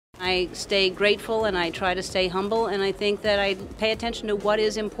I stay grateful and I try to stay humble, and I think that I pay attention to what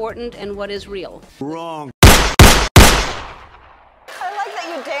is important and what is real. Wrong. I like that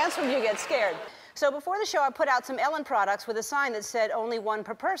you dance when you get scared. So before the show, I put out some Ellen products with a sign that said only one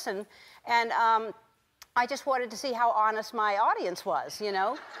per person. And I just wanted to see how honest my audience was, you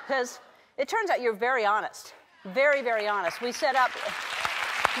know? Because it turns out you're very honest. Very, very honest. We set up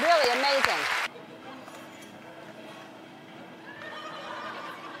really amazing.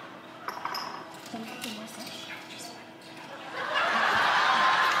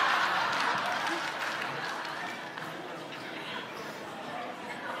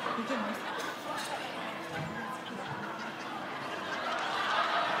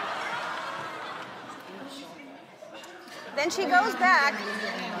 Then she goes back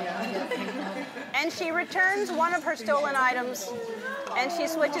and she returns one of her stolen items and she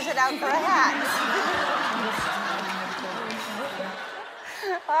switches it out for a hat.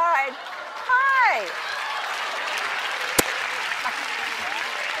 All right. Hi.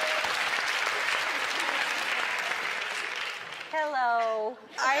 Hello.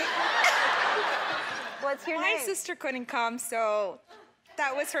 What's your name? My sister couldn't come, so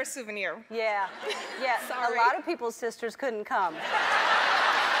that was her souvenir. Yeah. Yeah. Sorry. A lot of people's sisters couldn't come.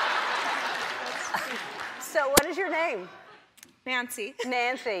 So what is your name? Nancy.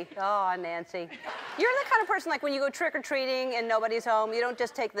 Nancy. Oh, Nancy. You're the kind of person, like, when you go trick-or-treating and nobody's home, you don't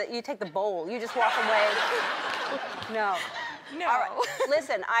just take you take the bowl. You just walk away. No. No. All right.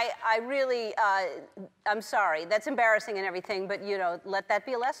 Listen, I really, I'm sorry. That's embarrassing and everything, but, you know, let that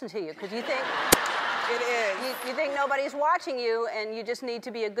be a lesson to you, because you think... It is. You think nobody's watching you, and you just need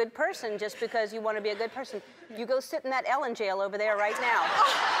to be a good person just because you want to be a good person. You go sit in that Ellen jail over there right now.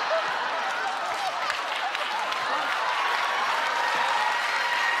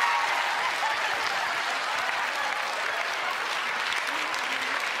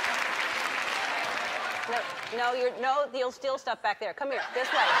 No, you'll steal stuff back there. Come here, this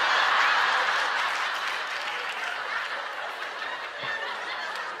way.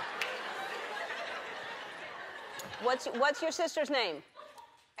 What's your sister's name?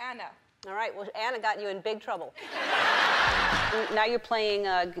 Anna. All right, well, Anna got you in big trouble. Now you're playing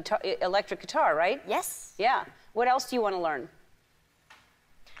electric guitar, right? Yes. Yeah. What else do you want to learn?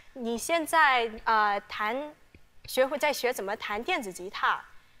 你现在在学怎么弹电子吉他，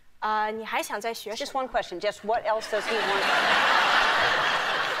你还想再学什么？ Just one question. Just what else does he want?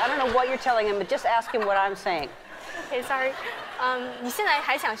 I don't know what you're telling him, but just ask him what I'm saying. Okay, sorry. 你现在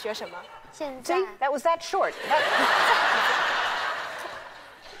还想学什么？ See, that was that short.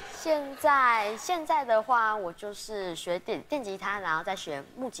 现在的话，我就是学电吉他，然后再学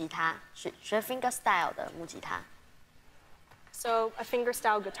木吉他，学 fingerstyle 的木吉他。So a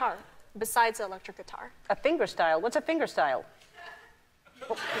fingerstyle guitar, besides the electric guitar. A fingerstyle? What's a fingerstyle?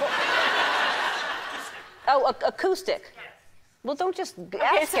 Oh, acoustic. Well, don't just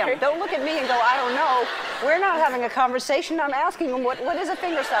ask him. Don't look at me and go, I don't know. We're not having a conversation. I'm asking him, what is a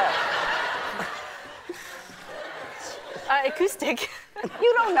fingerstyle? Acoustic.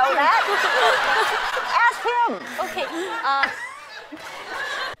 You don't know that. Ask him. Okay.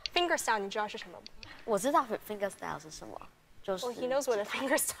 Fingerstyle 你知道是什么吗？我知道 fingerstyle 是什么，就是。Well, he knows what a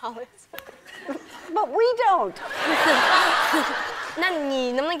fingerstyle is. But we don't. 那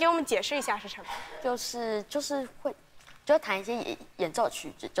你能不能给我们解释一下是什么？就是会，就弹一些演奏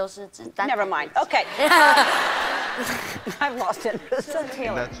曲子，就是只单。Never mind. Okay. I've lost interest. So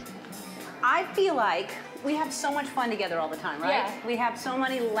Taylor, I feel like we have so much fun together all the time, right? Yeah. We have so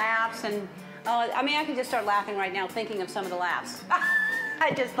many laughs, and I mean, I can just start laughing right now thinking of some of the laughs.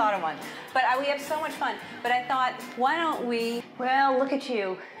 I just thought of one. But we have so much fun. But I thought, why don't we? Well, look at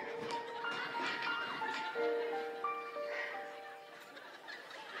you.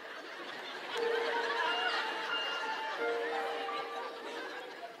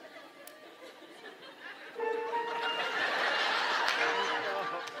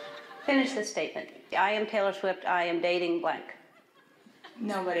 Finish this statement. I am Taylor Swift. I am dating blank.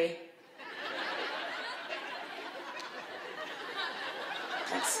 Nobody.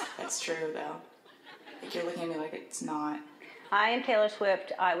 That's true, though. Like, you're looking at me like it's not. I am Taylor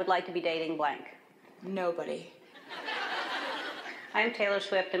Swift. I would like to be dating blank. Nobody. I am Taylor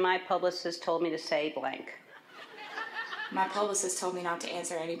Swift, and my publicist told me to say blank. My publicist told me not to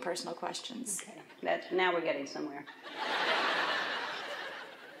answer any personal questions. Okay. Now we're getting somewhere.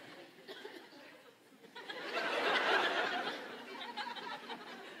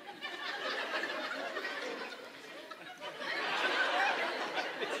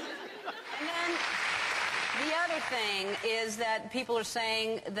 Thing is that people are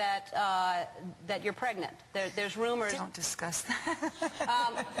saying that that you're pregnant. There's rumors. Don't discuss that.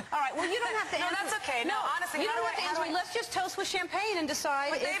 All don't have to No, answer. that's okay. No, honestly, you how don't do have to I- how answer do me. I- Let's just toast with champagne and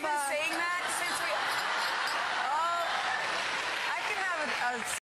decide But if. they've been saying that since we... Oh, I can have a